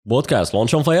بودكاست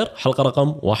لونش اون فاير حلقة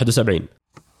رقم 71.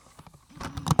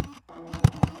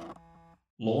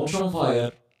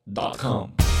 launchonfire.com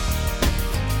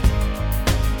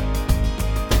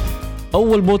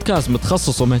أول بودكاست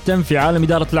متخصص ومهتم في عالم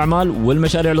إدارة الأعمال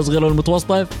والمشاريع الصغيرة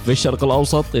والمتوسطة في الشرق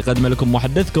الأوسط، يقدم لكم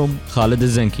محدثكم خالد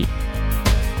الزنكي.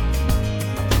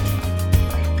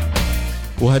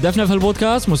 وهدفنا في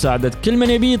البودكاست مساعدة كل من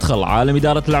يبي يدخل عالم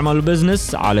إدارة الأعمال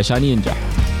والبزنس علشان ينجح.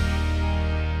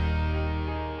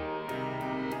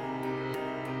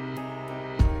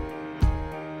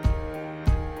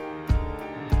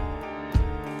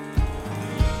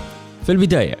 في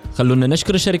البداية خلونا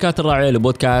نشكر الشركات الراعية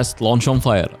لبودكاست لونش اون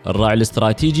فاير: الراعي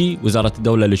الاستراتيجي وزارة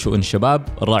الدولة لشؤون الشباب،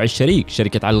 الراعي الشريك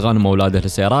شركة علي الغانم وأولاده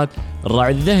للسيارات،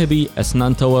 الراعي الذهبي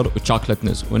أسنان تاور وشوكلت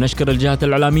نز، ونشكر الجهات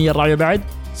الإعلامية الراعية بعد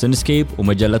سنسكيب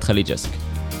ومجلة خليج اسك.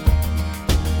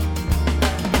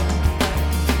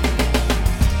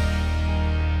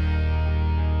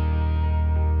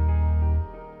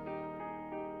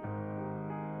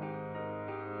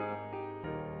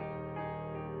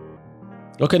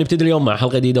 اوكي، نبتدي اليوم مع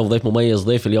حلقه جديده وضيف مميز.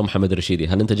 ضيف اليوم محمد الرشيدي.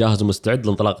 هل انت جاهز ومستعد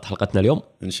لانطلاقه حلقتنا اليوم؟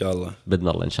 ان شاء الله باذن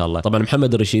الله ان شاء الله. طبعا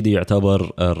محمد الرشيدي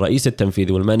يعتبر الرئيس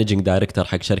التنفيذي والمانجينج دايركتور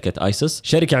حق شركه ايسس،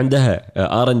 شركه عندها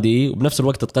R&D وبنفس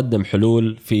الوقت تقدم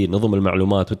حلول في نظم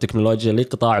المعلومات والتكنولوجيا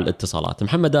لقطاع الاتصالات.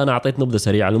 محمد، انا اعطيت نبذه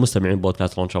سريعه لمستمعين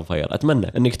بودكاست لونش اون فاير،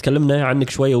 اتمنى انك تكلمنا عنك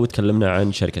شويه وتكلمنا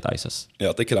عن شركه ايسس.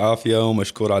 يعطيك العافيه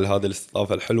ومشكور على هذه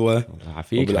الاستضافه الحلوه.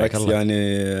 وبالعكس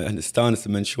يعني نستانس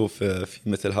لما نشوف في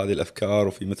مثل هذه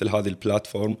الافكار وفي مثل هذه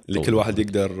البلاتفورم اللي كل واحد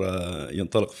يقدر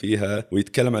ينطلق فيها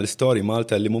ويتكلم عن الستوري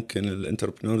مالته اللي ممكن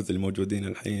الانتربرنورز اللي موجودين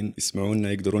الحين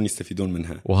يسمعونا يقدرون يستفيدون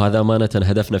منها. وهذا أمانة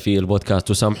هدفنا في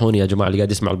البودكاست. وسامحوني يا جماعة اللي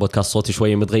قاعد يسمع البودكاست صوتي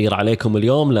شوية متغير عليكم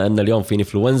اليوم، لأن اليوم فيني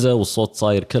إنفلونزا والصوت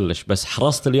صاير كلش، بس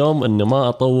حرصت اليوم إن ما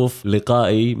أطوف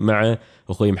لقائي مع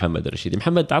أخوي محمد الرشيدي.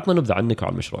 محمد، عطنا نبذة عنك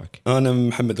وعن مشروعك. أنا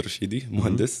محمد الرشيدي،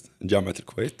 مهندس جامعة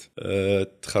الكويت.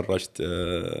 تخرجت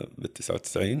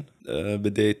بال99.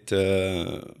 بديت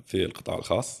في القطاع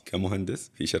الخاص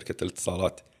كمهندس في شركة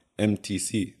الاتصالات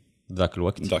MTC ذاك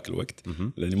الوقت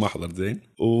لأني ما حضرت زين.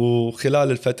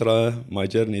 وخلال الفترة ما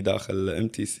جرني داخل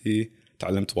MTC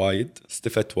تعلمت وايد،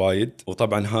 استفدت وايد.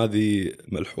 وطبعا هذه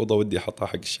ملحوظة ودي أحطها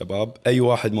حق الشباب، أي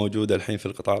واحد موجود الحين في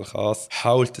القطاع الخاص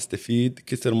حاول تستفيد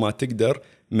كثر ما تقدر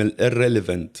من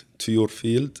irrelevant to your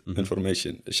field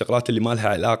information، الشغلات اللي ما لها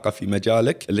علاقة في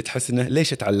مجالك اللي تحس إنه ليش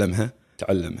تعلمها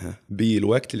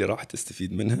بالوقت اللي راح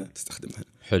تستفيد منها تستخدمها.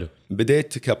 حلو.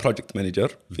 بديت كبروجكت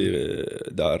مانجر في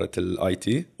دائرة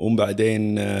IT،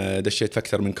 وبعدين دشيت في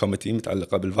أكثر من كوميتي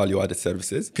متعلقة بالفاليو ادد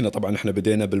سيرفيسز. كنا طبعا احنا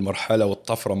بدينا بالمرحلة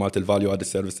والطفرة مالت الفاليو ادد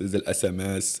سيرفيسز،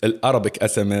 SMS، الارابيك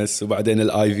SMS،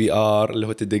 وبعدين IVR اللي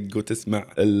هو تدق وتسمع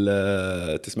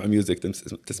تسمع ميوزك،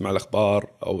 تسمع الأخبار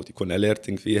أو تكون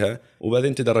أليرتنج فيها.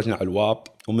 وبعدين تدرجنا على الواب،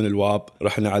 ومن الواب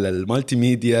رحنا على المالتي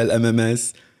ميديا MMS.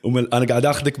 أنا قاعد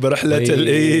أخذك برحلة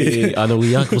أنا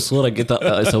وياك بالصورة، قلت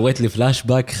سويت لي فلاش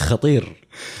باك خطير.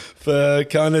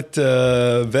 فكانت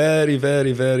very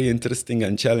very very interesting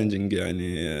and challenging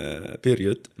يعني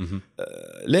period.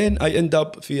 لين I end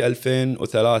up في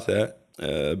 2003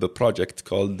 ببروجكت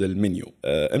called المنيو.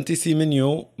 MTC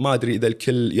منيو، ما أدري إذا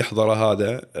الكل يحضر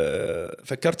هذا.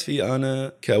 فكرت فيه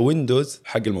أنا كويندوز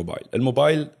حق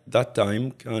الموبايل that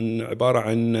time كان عبارة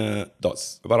عن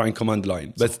دوس، عبارة عن command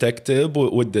line بس تكتب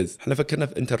وتدز. احنا فكرنا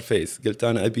في انترفيس، قلت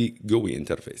أنا أبي قوي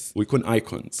انترفيس ويكون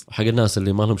ايكونز حق الناس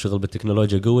اللي ما لهم شغل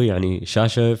بالتكنولوجيا. قوي يعني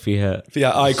شاشة فيها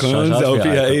ايكونز أو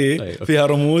فيها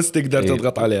رموز تقدر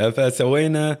تضغط عليها.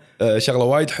 فسوينا شغلة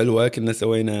وايد حلوة، كنا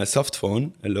سوينا سوفت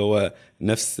فون اللي هو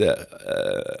نفس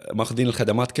ماخذين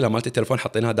الخدمات كلها مالت التليفون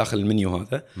حطيناها داخل المنيو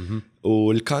هذا.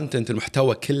 والكونتنت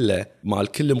المحتوى كله مع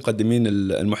كل مقدمين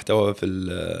المحتوى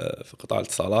في قطاع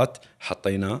الاتصالات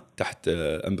حطيناه تحت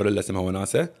امبريلا اسمها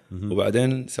وناسة.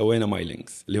 وبعدين سوينا ماي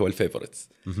لينكس اللي هو الفيفوريتس.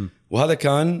 وهذا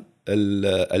كان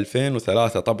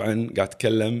 2003. طبعا قاعد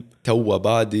اتكلم تو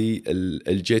بادي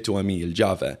الJ2ME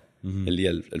الجافا اللي هي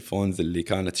الفونز اللي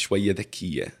كانت شوية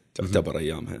ذكية تعتبر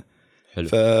ايامها. حلو.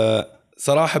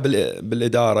 صراحة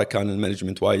بالإدارة كان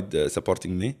المانجمنت وايد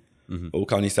سبورتينج مي،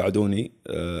 وكان يساعدوني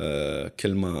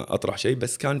كل ما أطرح شيء.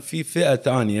 بس كان في فئة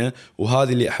ثانية،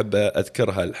 وهذه اللي أحب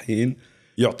أذكرها الحين،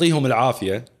 يعطيهم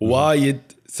العافية. وايد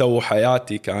سووا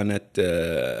حياتي كانت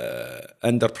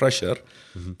under pressure،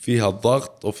 فيها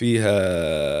الضغط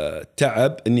وفيها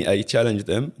تعب إني أي challenge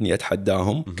them، إني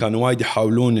أتحداهم. كانوا وايد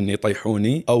يحاولون إني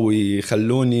يطيحوني أو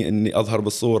يخلوني إني أظهر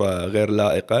بصورة غير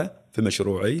لائقة في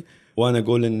مشروعي. وأنا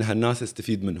أقول إن هالناس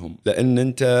استفيد منهم، لأن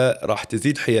أنت راح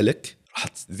تزيد حيلك، راح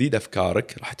تزيد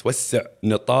افكارك، راح توسع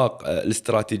نطاق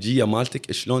الاستراتيجيه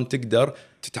مالتك، شلون تقدر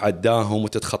تتعداهم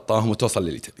وتتخطاهم وتوصل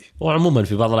للي تبيه. وعموما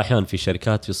في بعض الأحيان في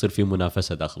شركات يصير في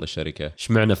منافسة داخل الشركة،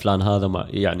 اشمعنى فلان هذا ما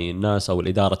يعني الناس أو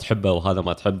الإدارة تحبه وهذا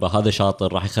ما تحبه، هذا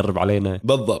شاطر راح يخرب علينا.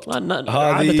 بالضبط.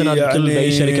 عادة يعني كل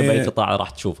بأي شركة بأي قطاع راح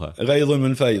تشوفها. غيظ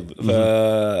من فيض.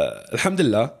 فالحمد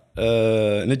لله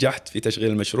نجحت في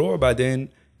تشغيل المشروع. بعدين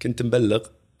كنت مبلغ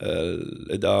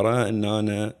الإدارة أن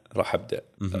أنا راح أبدأ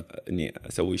إني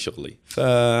أسوي شغلي.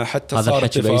 فحتى هذا صار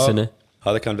الحكي بأي سنة؟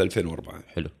 هذا كان ب 2004.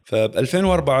 حلو. فب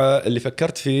 2004 اللي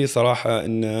فكرت فيه صراحة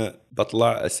إنه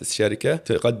بطلع أسس شركة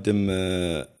تقدم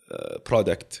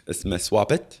برودكت اسمه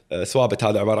سوابت. سوابت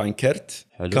هذا عبارة عن كرت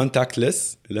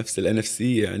كونتاكتلس نفس ال NFC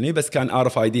يعني، بس كان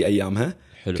RFID أيامها.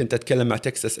 حلو. كنت أتكلم مع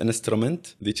تكساس انسترومنت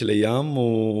ذيك الأيام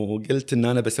وقلت إن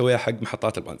أنا بسويها حق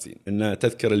محطات البنزين، إن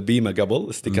تذكر البيمة قبل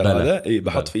استيكر هذا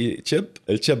بحط فيه تشيب.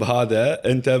 التشيب هذا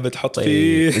أنت بتحط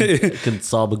فيه كنت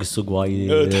سابق السوق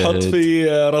وايد، تحط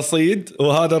فيه رصيد،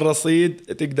 وهذا الرصيد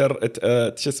تقدر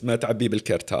شو اسمه تعبيه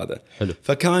بالكرت هذا. حلو.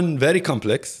 فكان very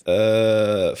complex.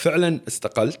 فعلا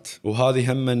استقلت،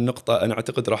 وهذه هم النقطة أنا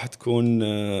أعتقد راح تكون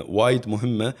وايد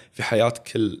مهمة في حياة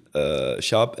كل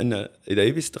شاب، إنه إذا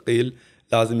يبي يستقيل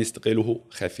لازم يستقيل وهو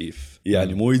خفيف،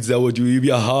 يعني مو يتزوج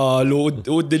ويبي أهال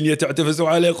والدنيا تعتفس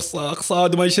عليه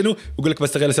اقتصاد وما شنو ويقول لك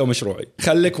بستقيل أسوي مشروعي.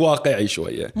 خليك واقعي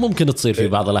شوية. ممكن تصير في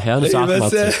بعض الأحيان وساعات ما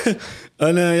تصير.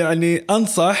 أنا يعني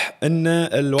أنصح أن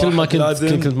الواحد كل ما كنت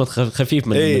لازم خفيف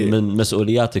من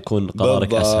مسؤوليات يكون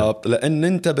قرارك أسهل، لأن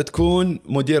أنت بتكون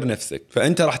مدير نفسك،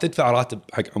 فأنت راح تدفع راتب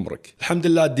حق عمرك. الحمد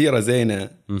لله الديرة زينة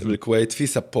بالكويت، في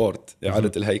سبورت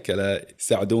إعادة الهيكلة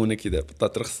يساعدونك إذا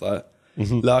بطلت رخصة،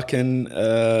 لكن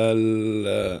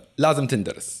لازم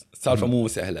تندرس. السالفة مو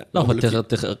سهلة. لا هو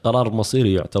قرار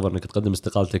مصيري يعتبر انك تقدم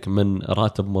استقالتك من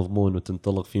راتب مضمون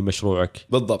وتنطلق في مشروعك.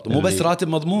 بالضبط. مو بس راتب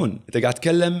مضمون، انت قاعد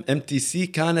تتكلم MTC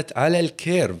كانت على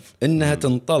الكيرف انها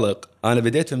تنطلق. انا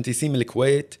بديت في MTC من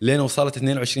الكويت لين وصلت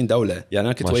 22 دولة، يعني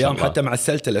انا كنت وياهم حتى مع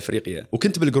السلتة الافريقية،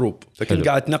 وكنت بالجروب، فكنت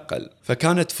قاعد اتنقل.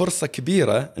 فكانت فرصة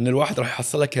كبيرة ان الواحد راح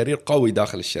يحصل كارير قوي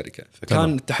داخل الشركة.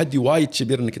 فكان التحدي وايد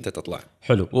كبير انك انت تطلع.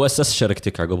 حلو. واسست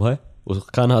شركتك عقبها،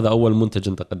 وكان هذا اول منتج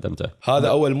انت قدمته؟ هذا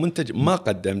اول منتج ما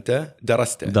قدمته،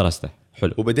 درسته.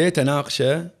 حلو. وبديت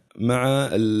اناقشه مع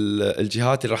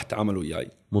الجهات اللي راح تتعامل وياي.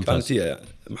 كانت هي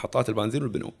محطات البنزين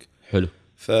والبنوك. حلو.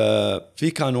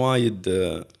 ففي كان وايد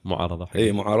معارضة حق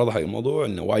معارضة حق الموضوع،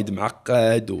 انه وايد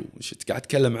معقد وش قاعد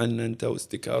تتكلم عنه انت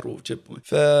واستيكار وشيب.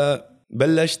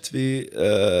 فبلشت في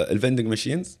الفندنج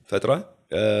ماشينز فترة،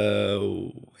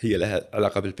 وهي لها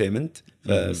علاقة بالبيمنت.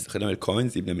 فاستخدمنا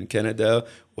الكوينز يبنى من كندا،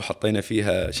 وحطينا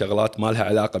فيها شغلات ما لها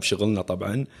علاقة بشغلنا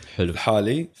طبعا. حلو.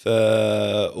 الحالي.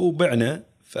 وبعنا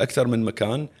في أكثر من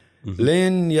مكان،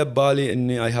 لين يبالي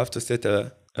إني I have to set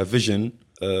a vision،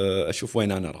 أشوف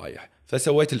وين أنا رايح.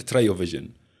 فسويت التريو فيجن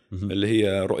اللي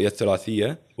هي رؤية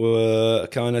ثلاثية،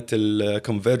 وكانت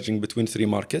الconverging between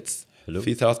 3 markets.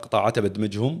 في 3 قطاعات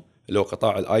بدمجهم، اللي هو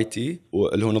قطاع الاي تي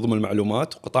اللي هو نظم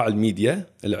المعلومات، وقطاع الميديا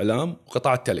الاعلام،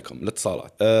 وقطاع التليكوم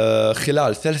الاتصالات.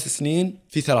 خلال 3 سنين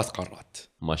في 3 قارات.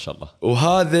 ما شاء الله.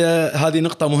 هذه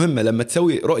نقطة مهمة. لما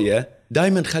تسوي رؤية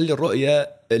دائما خلي الرؤية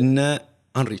إنه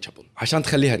unreachable عشان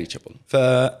تخليها reachable.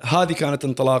 فهذه كانت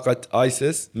انطلاقة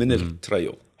آيسس من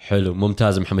التريو. حلو.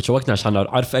 ممتاز محمد، شوقتنا عشان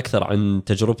نعرف أكثر عن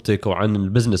تجربتك وعن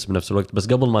البزنس بنفس الوقت. بس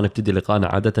قبل ما نبتدي لقاءنا،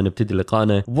 عادة نبتدي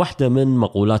لقاءنا واحدة من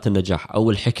مقولات النجاح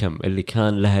أو الحكم اللي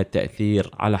كان لها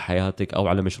تأثير على حياتك أو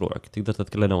على مشروعك. تقدر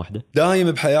تذكر لنا واحدة؟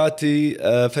 دائما بحياتي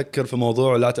أفكر في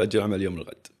موضوع لا تأجل عمل يوم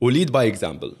الغد، وليد باي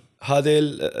إكزامبل. هذه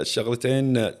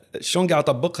الشغلتين شلون قاعد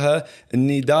أطبقها؟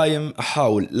 إني دايم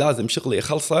أحاول لازم شغلي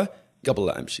أخلصه قبل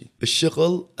لا أمشي.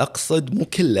 الشغل أقصد مو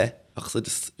كله، أقصد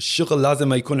الشغل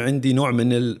لازم يكون عندي نوع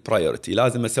من البرايورتي،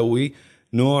 لازم أسوي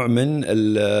نوع من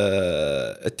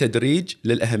التدريج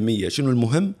للأهمية، شنو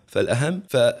المهم فالأهم،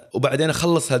 وبعدين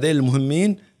أخلص هذين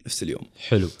المهمين نفس اليوم.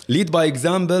 حلو. ليد باي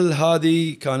إكزامبل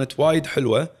هذه كانت وايد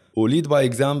حلوة. وليد باي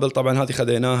إكزامبل طبعا هذه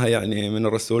خذيناها يعني من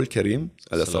الرسول الكريم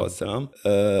عليه الصلاة والسلام،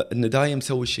 إنه دايم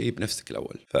سوي الشيء بنفسك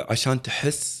الأول، فعشان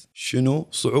تحس شنو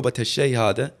صعوبة هالشيء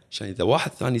هذا، عشان إذا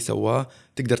واحد ثاني سواه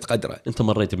تقدر تقدره. أنت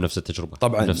مريت بنفس التجربة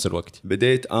طبعا بنفس الوقت.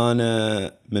 بديت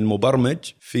أنا من مبرمج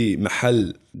في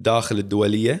محل داخل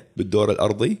الدولية بالدور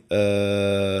الأرضي،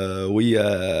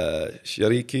 ويا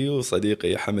شريكي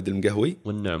وصديقي حمد المقهوي.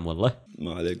 والنعم والله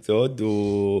ما عليك زود.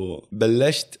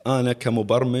 وبلشت أنا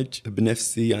كمبرمج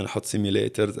بنفسي، أنا أحط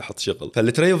سيميليترز، أحط شغل.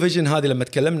 فالتريو فيجن هذه لما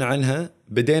تكلمنا عنها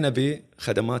بدينا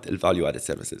بخدمات الفاليو ادد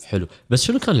سيرفيسز. حلو. بس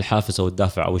شنو كان الحافز أو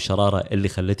الدافع أو الشرارة اللي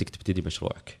خلتك تبتدي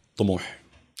مشروعك؟ طموح.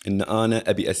 ان انا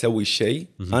ابي اسوي الشيء.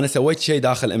 انا سويت شيء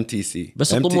داخل MTC،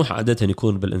 بس الطموح عاده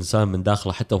يكون بالانسان من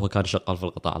داخله حتى وهو كان شغال في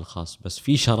القطاع الخاص، بس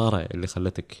في شراره اللي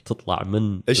خلتك تطلع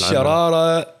من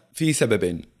الشراره في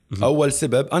سببين. اول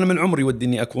سبب انا من عمري ودي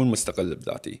اني اكون مستقل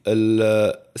بذاتي.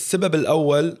 السبب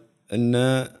الاول ان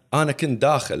انا كنت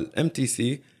داخل MTC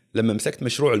لما مسكت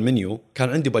مشروع المنيو كان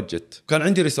عندي بادجت، كان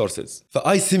عندي ريسورسز،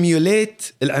 فاي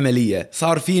سيميوليت العمليه.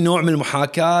 صار في نوع من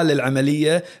المحاكاه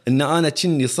للعمليه، ان انا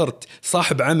كني صرت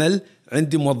صاحب عمل،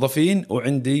 عندي موظفين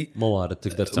وعندي موارد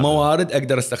تقدر تعمل. موارد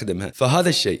اقدر استخدمها. فهذا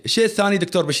الشيء الثاني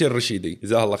دكتور بشير الرشيدي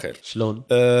جزاه الله خير. شلون؟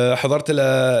 حضرت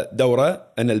له دوره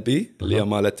NLP اللي هي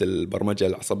مالة البرمجه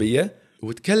العصبيه،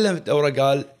 وتكلم الدوره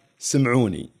قال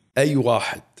سمعوني، اي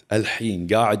واحد الحين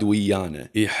قاعد ويانا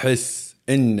يحس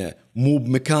انه مو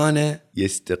بمكانه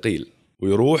يستقيل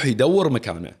ويروح يدور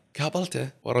مكانه. قابلته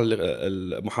ورا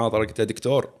المحاضره قلت له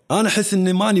دكتور انا احس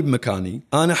اني ماني بمكاني،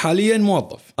 انا حاليا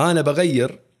موظف، انا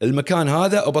بغير المكان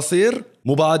هذا وبصير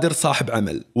مبادر صاحب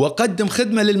عمل واقدم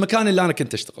خدمه للمكان اللي انا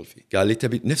كنت اشتغل فيه. قال لي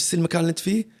تبي نفس المكان اللي انت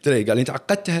فيه؟ قلت له قال لي انت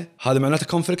عقدتها، هذا معناته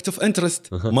كونفليكت اوف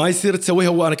انترست، ما يصير تسويها.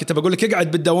 وانا كنت بقول لك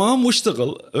اقعد بالدوام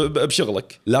واشتغل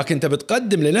بشغلك، لكن انت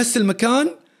بتقدم لنفس المكان،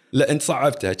 لا انت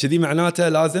صعبتها كذي، معناته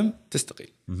لازم تستقيل.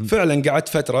 فعلا قعدت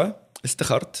فتره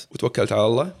استخرت وتوكلت على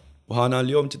الله، وهنا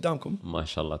اليوم قدامكم. ما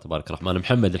شاء الله تبارك الرحمن.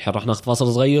 محمد الحين راح ناخذ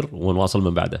فاصل صغير ونواصل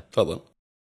من بعده. تفضل.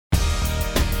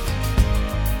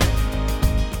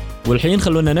 والحين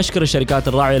خلونا نشكر الشركات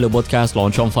الراعية لبودكاست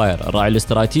لونش اون فاير: الراعي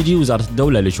الاستراتيجي وزارة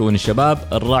الدولة لشؤون الشباب،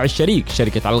 الراعي الشريك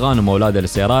شركة علغانم وأولاده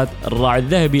للسيارات، الراعي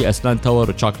الذهبي أسنان تاور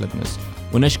وتشوكلتنس.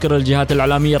 ونشكر الجهات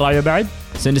الإعلامية الراعية بعد: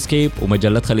 سينسكيب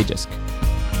ومجلة خليج اسك.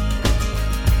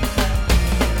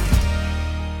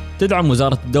 تدعم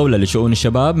وزارة الدولة لشؤون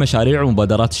الشباب مشاريع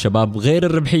ومبادرات الشباب غير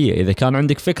الربحية. إذا كان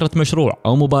عندك فكرة مشروع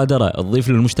أو مبادرة تضيف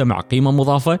للمجتمع قيمة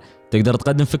مضافة، تقدر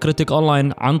تقدم فكرتك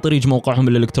أونلاين عن طريق موقعهم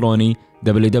الإلكتروني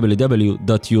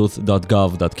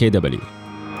www.youth.gov.kw.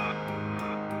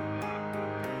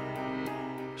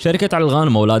 شركة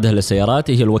علغانم وأولادها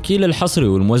للسيارات هي الوكيل الحصري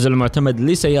والموزع المعتمد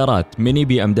لسيارات ميني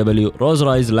BMW، روز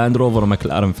رايز، لاند روفر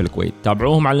ومكلارن في الكويت.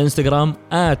 تابعوهم على الانستغرام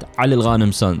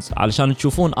 @عليالغانم سونز علشان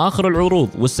تشوفون آخر العروض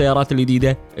والسيارات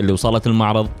الجديدة اللي وصلت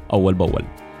المعرض أول بأول.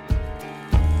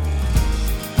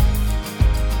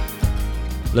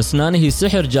 الأسنان هي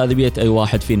سحر جاذبية أي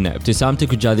واحد فينا.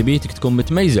 ابتسامتك وجاذبيتك تكون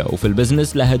متميزة، وفي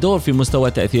البزنس لها دور في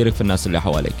مستوى تأثيرك في الناس اللي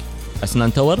حواليك.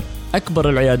 أسنان تاور أكبر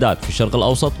العيادات في الشرق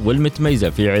الأوسط والمتميزة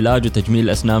في علاج وتجميل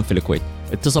الأسنان في الكويت.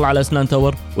 اتصل على أسنان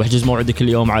تاور واحجز موعدك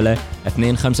اليوم على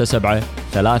 257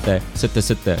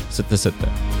 36666.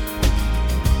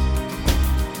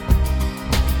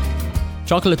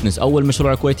 شوكلتنس أول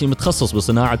مشروع كويتي متخصص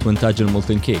بصناعة وإنتاج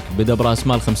المولتن كيك. بدأ برأس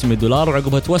مال $500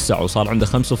 وعقبها توسع وصار عنده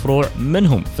 5 فروع،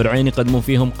 منهم فرعين يقدمون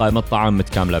فيهم قائمة طعام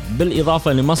متكاملة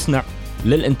بالإضافة لمصنع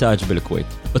للإنتاج بالكويت.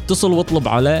 اتصل واطلب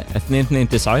على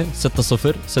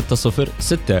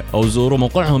 229-60-606 أو زوروا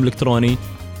موقعهم الإلكتروني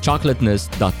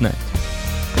chocolatness.net.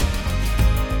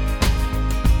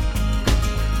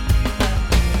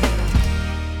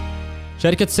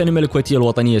 شركة السينما الكويتية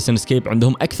الوطنية سينسكيب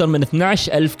عندهم أكثر من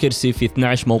 12,000 كرسي في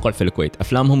 12 موقع في الكويت.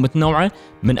 أفلامهم متنوعة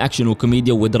من أكشن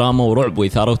وكوميديا ودراما ورعب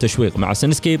وإثارة وتشويق. مع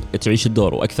سينسكيب تعيش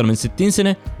الدور، وأكثر من 60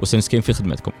 سنة وسينسكيب في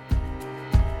خدمتكم.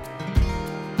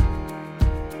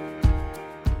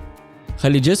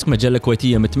 خليج اسك مجلة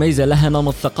كويتية متميزة لها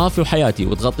نمط ثقافي وحياتي،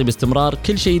 وتغطي باستمرار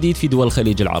كل شيء جديد في دول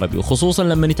الخليج العربي، وخصوصا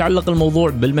لما يتعلق الموضوع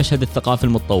بالمشهد الثقافي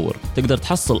المتطور. تقدر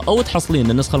تحصل أو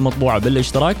تحصلين النسخة المطبوعة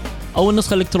بالاشتراك أو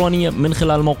النسخة الإلكترونية من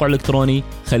خلال الموقع الإلكتروني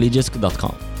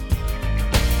khalijisk.com.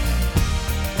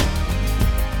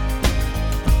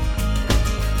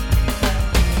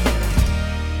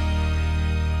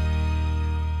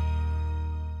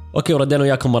 اوكي، وردنا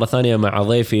وياكم مره ثانيه مع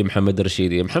ضيفي محمد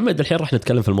الرشيدي. محمد الحين راح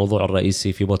نتكلم في الموضوع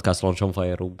الرئيسي في بودكاست لونش اون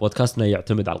فاير، وبودكاستنا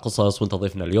يعتمد على القصص، وانت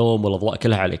ضيفنا اليوم والاضواء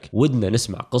كلها عليك. ودنا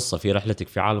نسمع قصه في رحلتك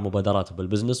في عالم المبادرات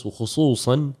وبالبزنس،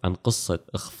 وخصوصا عن قصه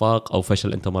اخفاق او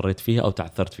فشل انت مريت فيها او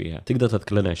تعثرت فيها. تقدر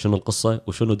تذكر لنا شنو القصه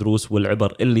وشنو دروس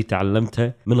والعبر اللي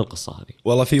تعلمتها من القصه هذه؟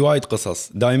 والله في وايد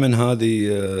قصص. دائما هذه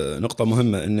نقطه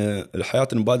مهمه، ان الحياه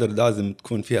المبادر لازم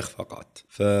تكون فيها اخفاقات.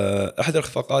 فاحد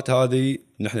الاخفاقات هذه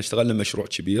نحن اشتغلنا مشروع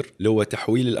كبير اللي هو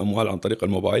تحويل الأموال عن طريق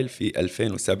الموبايل في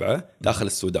 2007 داخل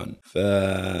السودان.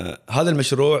 فهذا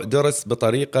المشروع درس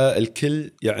بطريقة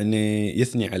الكل يعني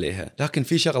يثني عليها، لكن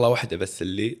في شغلة واحدة بس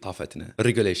اللي طافتنا: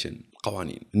 الريجوليشن،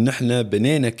 القوانين. نحن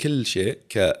بنينا كل شيء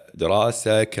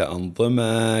كدراسة،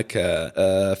 كأنظمة،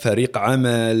 كفريق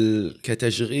عمل،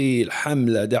 كتشغيل،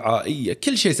 حملة دعائية،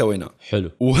 كل شيء سويناه.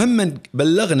 حلو. وهم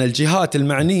بلغنا الجهات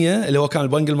المعنية اللي هو كان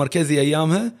البنك المركزي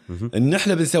أيامها إن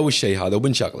إحنا بنسوي الشيء هذا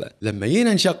وبنشغله. لما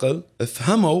جينا نشغل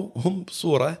فهموا هم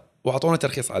بصورة وعطونا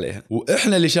ترخيص عليها،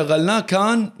 واحنا اللي شغلناه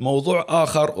كان موضوع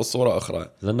اخر والصوره اخرى،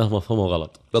 لانهم مفهومه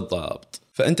غلط. بالضبط.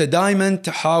 فانت دائما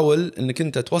تحاول انك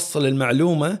انت توصل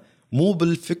المعلومه مو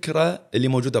بالفكره اللي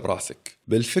موجوده براسك،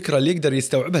 بالفكره اللي يقدر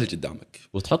يستوعبها اللي قدامك،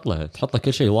 وتحط له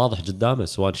كل شيء واضح قدامه،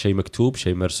 سواء شيء مكتوب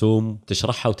شيء مرسوم،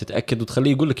 تشرحها وتتاكد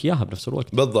وتخليه يقول لك اياها بنفس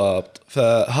الوقت. بالضبط.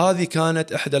 فهذه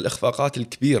كانت احدى الاخفاقات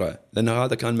الكبيره، لان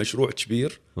هذا كان مشروع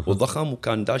كبير وضخم،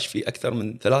 وكان داش فيه اكثر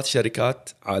من 3 شركات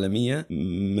عالميه،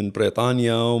 من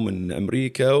بريطانيا ومن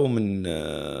امريكا ومن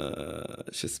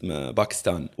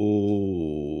باكستان.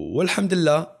 والحمد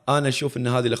لله انا اشوف ان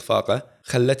هذه الاخفاقه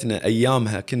خلتنا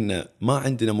ايامها كنا ما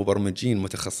عندنا مبرمجين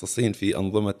متخصصين في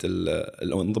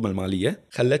الانظمه الماليه،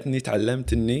 خلتني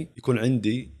تعلمت اني يكون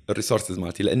عندي الريسورسز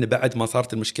مالتي، لان بعد ما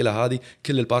صارت المشكله هذه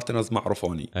كل البارتنرز ما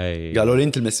عرفوني. قالوا لي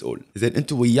انت المسؤول، زين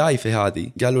انتوا وياي في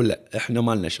هذه؟ قالوا لا احنا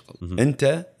ما لنا شغل،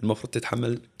 انت المفروض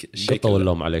تتحمل الشيء، قطوا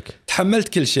اللوم عليك. تحملت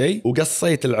كل شيء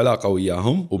وقصيت العلاقه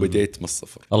وياهم وبديت من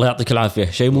الصفر. الله يعطيك العافيه.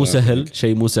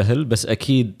 شيء مو سهل بس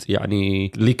اكيد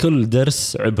يعني لكل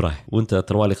درس عبره، وانت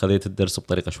تروالي خذيت الدرس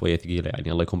بطريقه شويه ثقيله،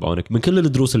 يعني الله يكون بعونك. من كل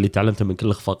الدروس اللي تعلمتها، من كل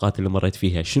الاخفاقات اللي مريت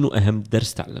فيها، شنو اهم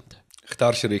درس تعلمته؟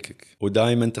 اختار شريكك،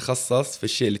 ودائما تخصص في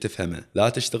الشيء اللي تفهمه، لا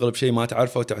تشتغل بشيء ما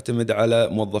تعرفه وتعتمد على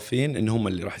موظفين ان هم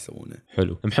اللي راح يسوونه.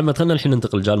 حلو محمد، خلينا الحين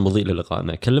ننتقل جال مضيء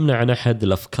للقائنا. كلمنا عن احد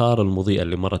الافكار المضيئه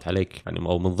اللي مرت عليك، يعني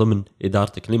او من ضمن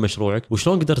ادارتك لمشروعك،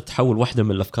 وشلون قدرت تحول واحده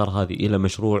من الافكار هذه الى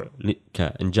مشروع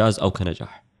كانجاز او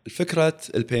كنجاح. الفكرة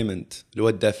البيمنت اللي هو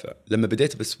الدفع، لما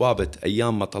بديت بسوابت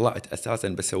ايام ما طلعت اساسا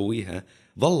بسويها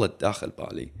ظلت داخل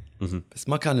بالي، بس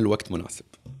ما كان الوقت مناسب.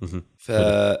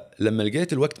 فلما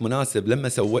لقيت الوقت مناسب،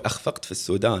 لما أخفقت في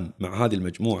السودان مع هذه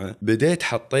المجموعة، بديت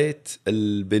حطيت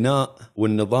البناء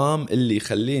والنظام اللي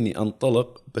يخليني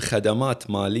أنطلق بخدمات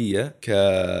مالية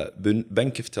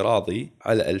كبنك افتراضي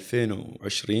على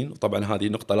 2020. وطبعا هذه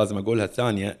نقطة لازم أقولها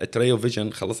ثانية، تريو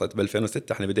فيجن خلصت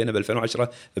ب2006، احنا بدينا ب2010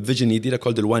 بفيجن جديدة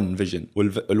كولد الون فيجن.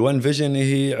 والون فيجن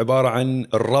هي عبارة عن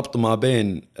الربط ما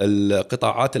بين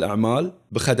قطاعات الأعمال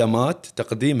بخدمات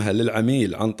تقديمها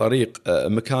للعميل عن طريق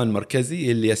مكان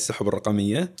مركزي اللي السحب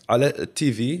الرقمية على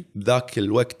التي في. بذاك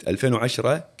الوقت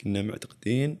 2010 كنا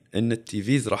معتقدين ان التي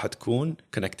فيز راح تكون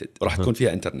كونكتد، راح تكون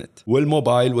فيها انترنت،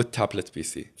 والموبايل والتابلت بي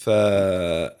سي.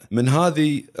 فمن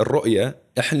هذه الرؤية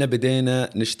احنا بدينا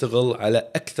نشتغل على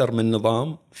اكثر من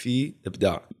نظام في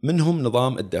ابداع، منهم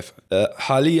نظام الدفع.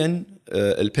 حاليا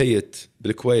البيت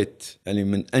بالكويت يعني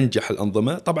من انجح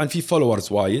الانظمه. طبعا في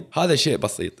فولورز وايد، هذا شيء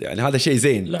بسيط، يعني هذا شيء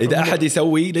زين. اذا احد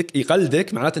يسوي لك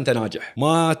يقلدك معناته انت ناجح،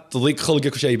 ما تضيق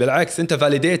خلقك وشيء، بالعكس انت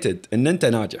فاليديتد ان انت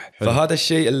ناجح. حلو. فهذا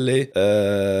الشيء اللي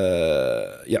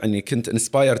يعني كنت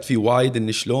انسبايرد فيه وايد،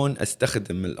 ان شلون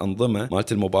استخدم الانظمه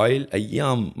مالت الموبايل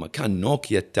ايام ما كان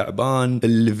نوكيا التعبان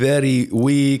الفيري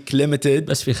ويك ليميتد.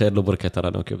 بس في خير لبركه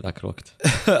ترى نوكيا بذاك الوقت.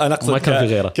 انا اقصد ما كان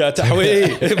في غيره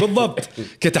كتحويل بالضبط،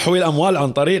 كتحويل اموال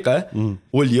عن طريقه.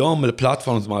 واليوم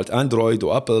البلاتفورمز مالت اندرويد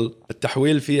وابل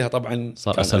التحويل فيها طبعا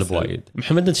صار اسهل بوايد.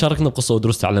 محمد انت شاركنا بقصه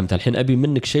ودروس تعلمتها، الحين ابي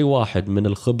منك شيء واحد من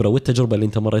الخبره والتجربه اللي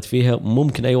انت مريت فيها،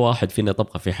 ممكن اي واحد فينا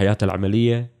يطبقه في حياته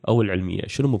العمليه او العلميه.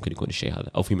 شنو ممكن يكون الشيء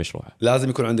هذا او في مشروعه؟ لازم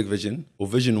يكون عندك فيجن،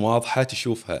 وفيجن واضحه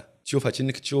تشوفها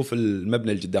كأنك تشوف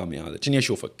المبنى القدامي هذا، كأني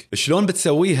اشوفك. شلون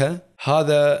بتسويها؟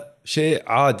 هذا شيء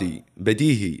عادي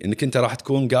بديهي، انك انت راح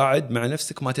تكون قاعد مع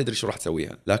نفسك ما تدري شو راح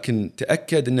تسويها، لكن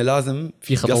تأكد ان لازم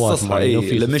في خطوات معينة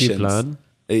وفي بلان.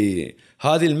 اي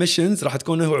هذه الميشنز راح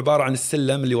تكون هو عبارة عن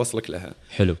السلم اللي وصلك لها.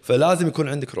 حلو. فلازم يكون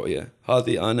عندك رؤية،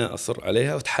 هذه انا اصر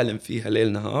عليها وتحلم فيها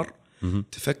ليل نهار.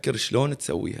 تفكر شلون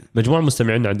تسويها. مجموعة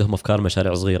مستمعين عندهم أفكار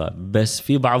مشاريع صغيرة، بس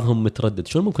في بعضهم متردد،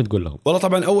 شو ممكن تقول لهم؟ والله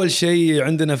طبعا أول شيء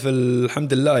عندنا في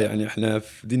الحمد لله يعني إحنا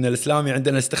في ديننا الإسلامي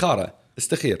عندنا استخارة.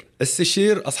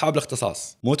 استشير أصحاب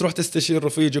الاختصاص، مو تروح تستشير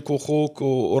رفيجك وأخوك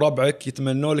وربعك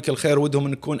يتمنوا لك الخير ودهم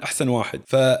أن تكون أحسن واحد،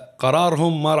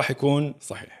 فقرارهم ما راح يكون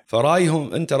صحيح.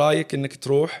 فرايهم أنت رايك أنك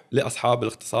تروح لأصحاب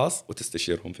الاختصاص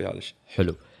وتستشيرهم في هذا الشيء.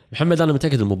 حلو. محمد أنا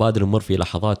متأكد المبادر مر في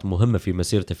لحظات مهمة في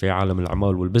مسيرته في عالم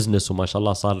الأعمال والبزنس، وما شاء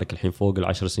الله صار لك الحين فوق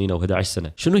 10 سنين أو 11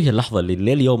 سنة. شنو هي اللحظة اللي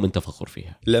لليوم أنت فخور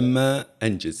فيها؟ لما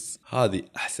أنجز، هذه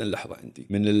أحسن لحظة عندي.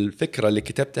 من الفكرة اللي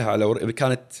كتبتها على ورقة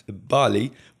كانت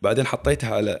ببالي، بعدين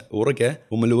حطيتها على ورقة،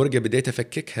 ومن الورقة بديت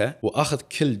أفككها وأخذ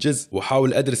كل جزء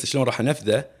وأحاول أدرس شلون راح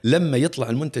أنفذه. لما يطلع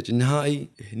المنتج النهائي،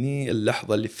 هني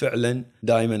اللحظة اللي فعلا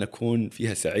دائما أكون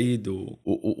فيها سعيد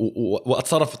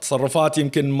وأتصرف تصرفات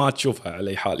يمكن ما تشوفها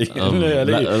على حال بالي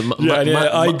لا، يعني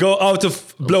I go out of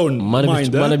blown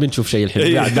ما نبي نشوف شيء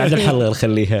الحين بعد الحلقة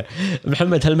نخليها.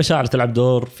 محمد، هل المشاعر تلعب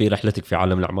دور في رحلتك في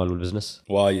عالم الأعمال والبزنس؟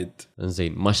 وايد.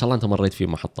 زين، ما شاء الله أنت مريت في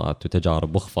محطات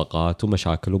وتجارب وخفقات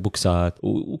ومشاكل وبوكسات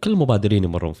وكل المبادرين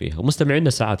يمرون فيها، ومستمعينا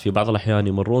ساعات في بعض الأحيان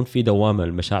يمرون في دوامة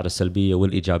المشاعر السلبية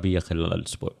والإيجابية خلال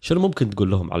الأسبوع. شنو ممكن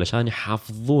تقول لهم علشان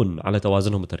يحافظون على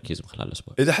توازنهم وتركيزهم خلال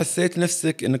الأسبوع؟ إذا حسيت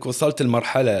نفسك إنك وصلت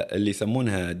المرحلة اللي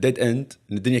يسمونها dead end،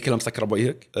 إن الدنيا كلها مسكرة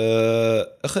بوجهك،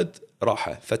 أخذ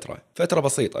راحة، فترة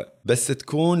بسيطة، بس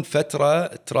تكون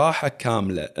فترة راحة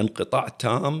كاملة، انقطاع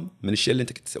تام من الشيء اللي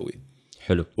أنت كنت تسويه.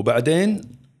 حلو. وبعدين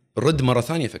رد مرة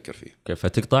ثانية فكر فيه. كيف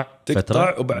تقطع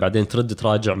فترة وبعدين ترد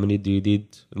تراجع من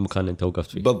جديد المكان اللي أنت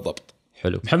وقفت فيه. بالضبط.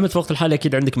 حلو. محمد، في وقت الحالي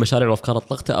أكيد عندك مشاريع وأفكار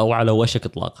أطلقتها أو على وشك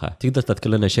إطلاقها، تقدر تذكر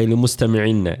لنا شيء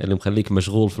لمستمعينا اللي مخليك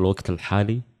مشغول في الوقت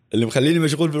الحالي؟ اللي مخليني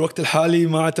مشغول بالوقت الحالي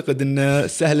ما أعتقد إنه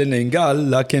سهل إنه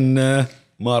ينقال، لكن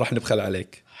ما راح نبخل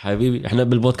عليك حبيبي. احنا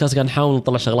بالبودكاست قاعد نحاول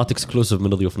نطلع شغلات اكسكلوسيف من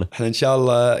ضيوفنا. احنا ان شاء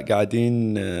الله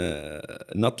قاعدين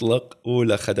نطلق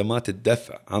اولى خدمات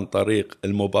الدفع عن طريق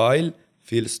الموبايل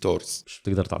في الستورز.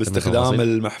 تقدر تعطينا باستخدام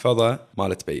المحفظة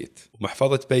مالت بيت.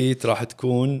 ومحفظة بيت راح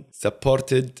تكون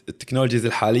سبورتد التكنولوجيز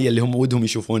الحالية اللي هم ودهم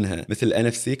يشوفونها، مثل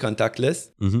NFC contactless.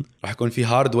 راح يكون في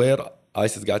هاردوير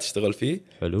ايسس قاعد تشتغل فيه.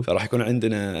 حلو. فراح يكون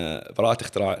عندنا براءة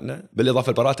اختراعنا،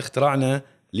 بالاضافة لبراءة اختراعنا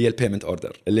اللي هي البيمنت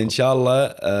اوردر، اللي ان شاء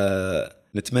الله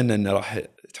نتمنى انه راح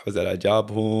تحوز على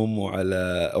اعجابهم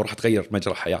وراح تغير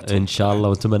مجرى حياتهم ان شاء الله.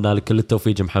 ونتمنى لك كل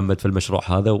التوفيق محمد في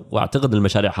المشروع هذا، واعتقد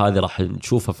المشاريع هذه راح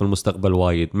نشوفها في المستقبل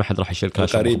وايد، ما حد راح يشيل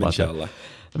كاش قريب ان شاء الله.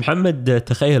 محمد،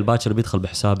 تخيل باكر بيدخل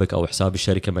بحسابك او حساب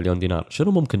الشركه مليون دينار،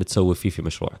 شنو ممكن تسوي فيه في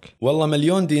مشروعك؟ والله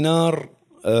مليون دينار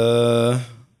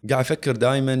قاعد أفكر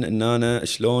دائما إن أنا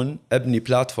شلون أبني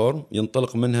بلاتفورم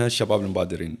ينطلق منها الشباب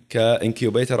المبادرين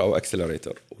كإنكيوبيتر أو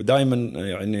أكسلريتر، ودائما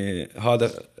يعني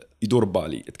هذا يدور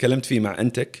ببالي. تكلمت فيه مع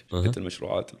أنتك في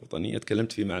المشروعات الوطنية،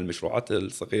 تكلمت فيه مع المشروعات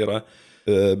الصغيرة،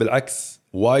 بالعكس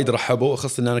وايد رحبوا،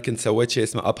 خاصة إن أنا كنت سويت شيء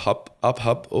اسمه أب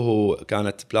هاب، وهو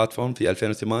كانت بلاتفورم في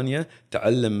 2008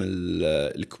 تعلم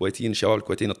الكويتيين، الشباب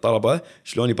الكويتيين الطلبة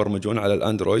شلون يبرمجون على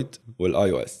الأندرويد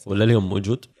والآي أو إس. ولا اليوم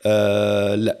موجود؟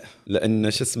 لا،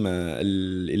 لأن شو اسمه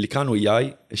اللي كان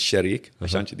وياي الشريك،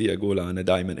 عشان كذي أقول أنا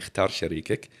دائما اختار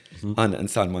شريكك. أنا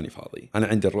إنسان ماني فاضي، أنا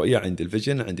عندي الرؤية، عندي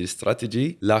الفيجن، عندي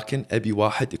الاستراتيجي، لكن أبي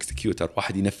واحد اكسكيوتر،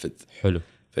 واحد ينفذ. حلو.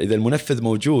 فإذا المنفذ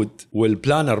موجود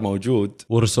والبلانر موجود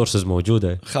والريسورسز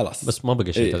موجودة، خلاص بس ما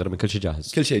بقى شيء. تقريبا كل شيء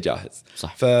جاهز. كل شيء جاهز.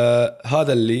 صح.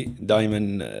 فهذا اللي دائما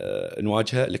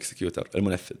نواجهه، الاكسكيوتر،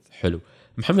 المنفذ. حلو.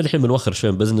 محمد، الحين بنوخر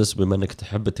شوي بزنس، بما انك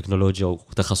تحب التكنولوجيا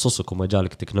وتخصصك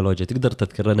ومجالك التكنولوجيا، تقدر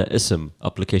تذكر لنا اسم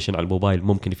ابلكيشن على الموبايل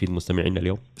ممكن يفيد مستمعينا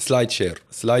اليوم؟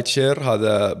 سلايد شير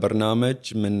هذا برنامج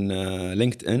من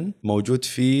لينكد ان، موجود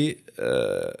في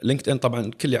لينكد ان. طبعا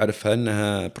الكل يعرفها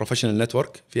انها بروفيشنال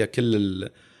نتورك، فيها كل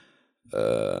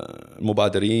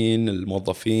المبادرين،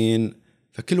 الموظفين،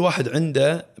 فكل واحد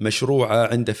عنده مشروعه،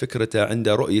 عنده فكرته،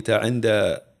 عنده رؤيته،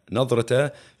 عنده نظرته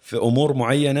في أمور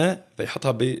معينة،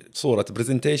 فيحطها بصورة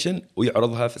برزنتيشن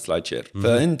ويعرضها في سلايد شير.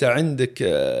 فأنت عندك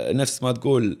نفس ما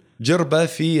تقول جربة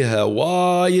فيها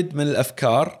وايد من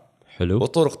الأفكار. حلو.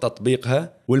 وطرق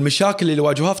تطبيقها والمشاكل اللي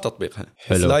واجهوها في تطبيقها.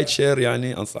 سلايد شير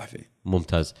يعني أنصح فيه.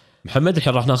 ممتاز. محمد،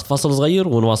 الحين راح ناخذ فاصل صغير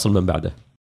ونواصل من بعده.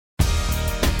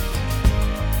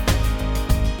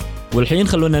 والحين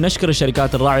خلونا نشكر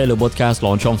الشركات الراعية لبودكاست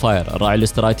لونش اون فاير، الراعي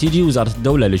الاستراتيجي وزارة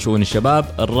الدولة لشؤون الشباب،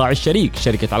 الراعي الشريك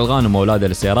شركة علغانم وأولاده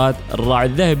للسيارات، الراعي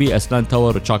الذهبي أسنان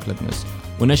تاور وتشوكلتنس.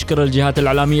 ونشكر الجهات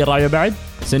الإعلامية الراعية بعد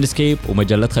سينسكيب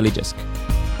ومجلة خليج اسك.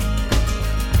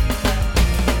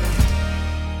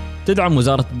 تدعم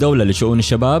وزارة الدولة لشؤون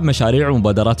الشباب مشاريع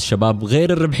ومبادرات الشباب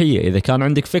غير الربحية. إذا كان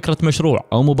عندك فكرة مشروع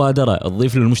أو مبادرة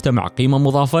تضيف للمجتمع قيمة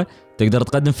مضافة، تقدر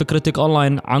تقدم فكرتك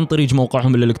أونلاين عن طريق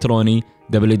موقعهم الإلكتروني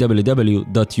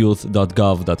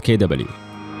www.youth.gov.kw.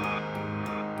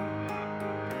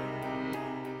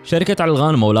 شركة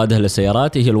علغانم وأولادها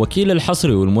للسيارات هي الوكيل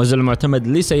الحصري والموزع المعتمد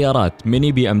لسيارات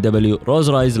ميني BMW، روز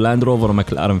رايز، لاند روفر،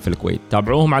 ماكلارن في الكويت.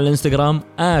 تابعوهم على الانستغرام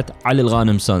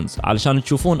 @علي_الغانم_سونز علشان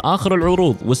تشوفون آخر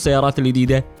العروض والسيارات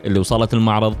الجديدة اللي وصلت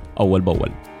المعرض أول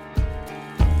بأول.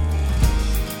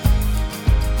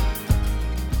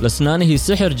 الأسنان هي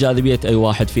سحر جاذبية أي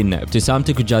واحد فينا.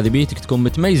 ابتسامتك وجاذبيتك تكون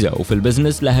متميزة، وفي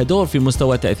البزنس لها دور في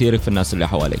مستوى تأثيرك في الناس اللي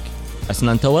حواليك.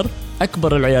 أسنان تاور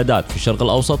أكبر العيادات في الشرق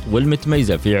الأوسط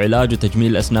والمتميزة في علاج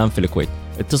وتجميل الأسنان في الكويت.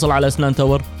 اتصل على أسنان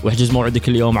تاور واحجز موعدك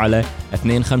اليوم على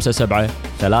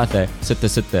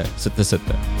 257-36666.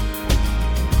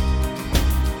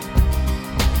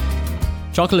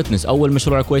 شوكولاتنس أول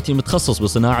مشروع كويتي متخصص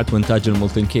بصناعة وإنتاج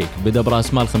المولتن كيك، بدأ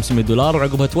برأس مال $500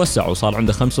 وعقبها توسع وصار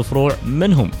عنده 5 فروع،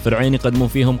 منهم فرعين يقدمون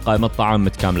فيهم قائمة طعام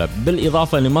متكاملة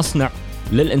بالإضافة لمصنع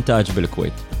للإنتاج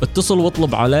بالكويت. اتصل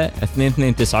واطلب على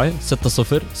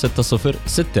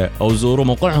 229-60-606 أو زوروا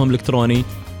موقعهم الإلكتروني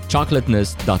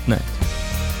chocolatness.net.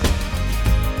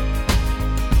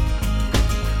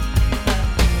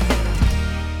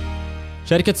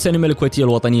 شركة السينما الكويتية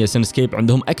الوطنية سينسكيب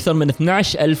عندهم أكثر من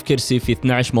 12,000 كرسي في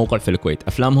 12 موقع في الكويت.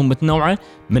 أفلامهم متنوعة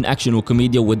من أكشن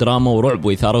وكوميديا ودراما ورعب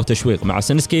وإثارة وتشويق. مع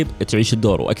سينسكيب تعيش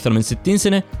الدور، وأكثر من 60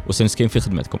 سنة وسينسكيب في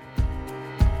خدمتكم.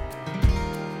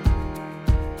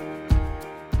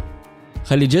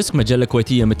 خليج جسك مجلة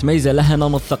كويتية متميزة لها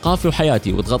نمط ثقافي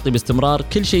وحياتي وتغطي باستمرار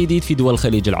كل شيء جديد في دول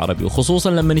الخليج العربي،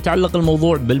 وخصوصا لما يتعلق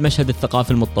الموضوع بالمشهد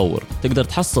الثقافي المتطور. تقدر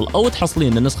تحصل أو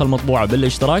تحصلين النسخة المطبوعة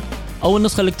بالاشتراك أو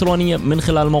النسخة الإلكترونية من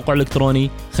خلال الموقع الإلكتروني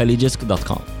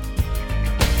khalijisk.com.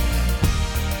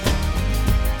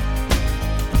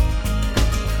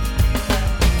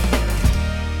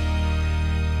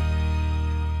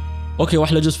 اوكي،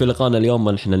 واحلى جزء في لقائنا اليوم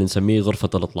ما نحن نسميه غرفة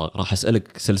الإطلاق. راح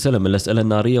أسألك سلسلة من الأسئلة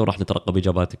النارية وراح نترقب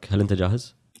إجاباتك. هل أنت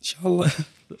جاهز؟ ان شاء الله.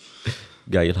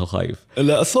 قايلها وخايف.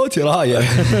 لا صوتي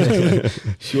رايح.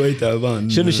 شوي تعبان.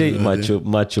 شنو شيء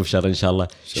ما تشوف شر إن شاء الله.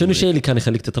 شنو الشيء اللي كان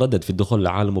يخليك تتردد في الدخول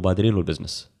لعالم المبادرين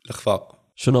والبزنس؟ الاخفاق.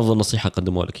 شنو أفضل نصيحة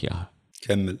قدموا لك إياها؟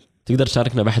 كمل. تقدر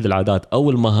تشاركنا بأحد العادات أو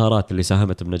المهارات اللي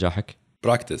ساهمت بنجاحك؟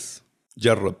 براكتس.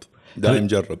 جرب دائم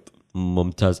جرب.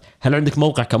 ممتاز. هل عندك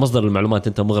موقع كمصدر المعلومات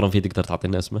أنت مغرم فيه تقدر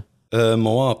تعطينا اسمه؟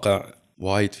 مواقع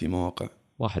وايد، في مواقع.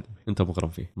 واحد أنت مغرم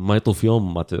فيه ما يطوف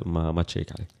يوم ما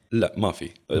تشيك عليه؟ لا ما في،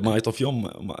 ما يطوف يوم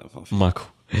ما في.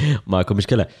 ماكو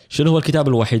مشكلة. شنو هو الكتاب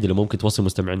الوحيد اللي ممكن توصي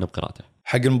مستمعينا بقراءته؟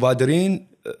 حق المبادرين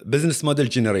بزنس موديل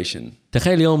جنريشن.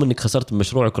 تخيل اليوم انك خسرت من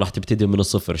مشروعك وراح تبتدي من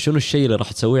الصفر، شنو الشيء اللي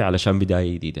راح تسويه علشان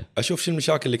بداية جديدة؟ اشوف شو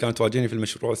المشاكل اللي كانت تواجهني في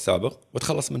المشروع السابق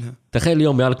واتخلص منها. تخيل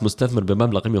اليوم يالك مستثمر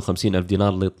بمبلغ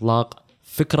 $150,000 لاطلاق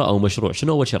فكرة او مشروع،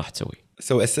 شنو اول شيء راح تسوي؟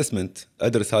 اسوي اسسمنت،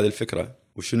 ادرس هذه الفكرة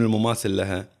وشنو المماثل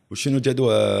لها وشنو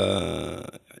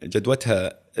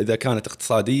جدوتها اذا كانت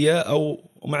اقتصادية او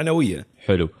معنوية.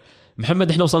 حلو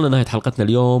محمد، احنا وصلنا لنهاية حلقتنا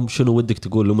اليوم. شنو ودك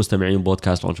تقول لمستمعين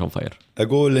بودكاست لونش اون فاير؟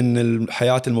 اقول ان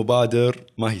حياة المبادر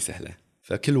ما هي سهلة،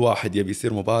 فكل واحد يبي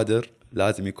يصير مبادر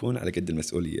لازم يكون على قد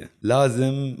المسؤولية،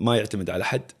 لازم ما يعتمد على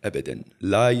حد ابدا،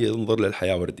 لا ينظر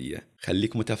للحياة وردية،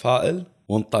 خليك متفائل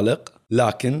وانطلق،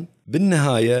 لكن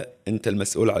بالنهاية أنت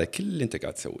المسؤول على كل اللي أنت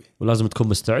قاعد تسويه، ولازم تكون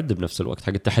مستعد بنفس الوقت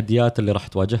حق التحديات اللي راح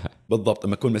تواجهها. بالضبط.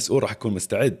 لما أكون مسؤول راح أكون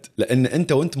مستعد، لأن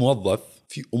أنت وأنت موظف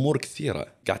في أمور كثيرة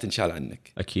قاعد تنشال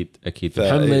عنك. أكيد.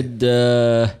 محمد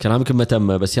كلامك ما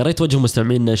تم، بس يا ريت توجه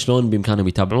مستمعينا شلون بإمكانهم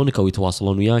يتابعونك أو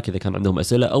يتواصلون وياك إذا كان عندهم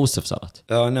أسئلة أو استفسارات.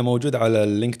 أنا موجود على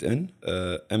اللينكد إن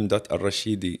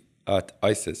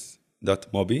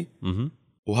m.الرشيدي@isis.mobi،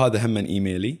 وهذا هم من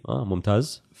إيميلي.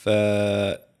 ممتاز.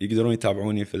 فيقدرون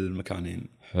يتابعوني في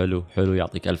المكانين. حلو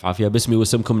يعطيك ألف عافية. باسمي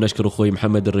واسمكم نشكر أخوي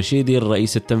محمد الرشيدي،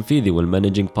 الرئيس التنفيذي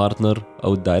والمانجينج بارتنر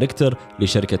أو الدايركتور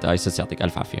لشركة آيسس. يعطيك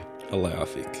ألف عافية. الله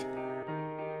يعافيك.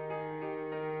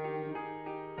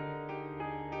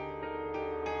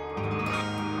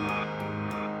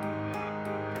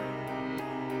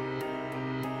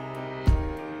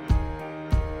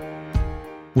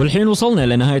 والحين وصلنا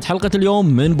لنهاية حلقة اليوم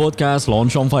من بودكاست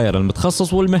لونش اون فاير،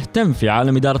 المتخصص والمهتم في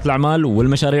عالم إدارة الأعمال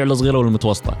والمشاريع الصغيرة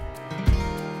والمتوسطة.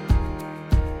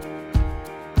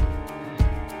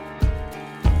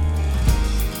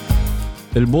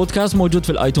 البودكاست موجود في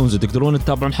الايتونز، وتقدرون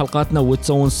تتابعون حلقاتنا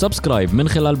وتسوون سبسكرايب من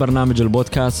خلال برنامج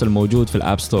البودكاست الموجود في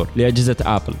الاب ستور لأجهزة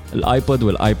ابل، الايبود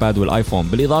والايباد والايفون،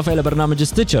 بالاضافة الى برنامج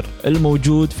ستيتشر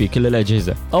الموجود في كل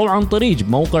الاجهزة، او عن طريق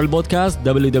موقع البودكاست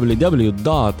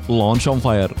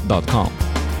www.launchonfire.com.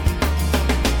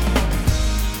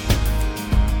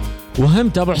 وهم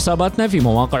تابعوا حساباتنا في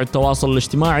مواقع التواصل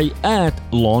الاجتماعي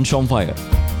 @launchonfire.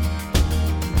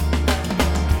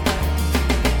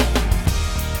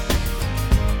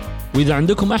 وإذا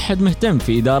عندكم أحد مهتم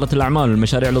في إدارة الأعمال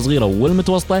والمشاريع الصغيرة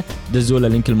والمتوسطة، دزوا له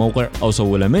لينك الموقع أو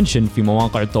سووا له منشن في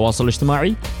مواقع التواصل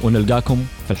الاجتماعي، ونلقاكم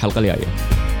في الحلقة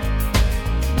الجاية.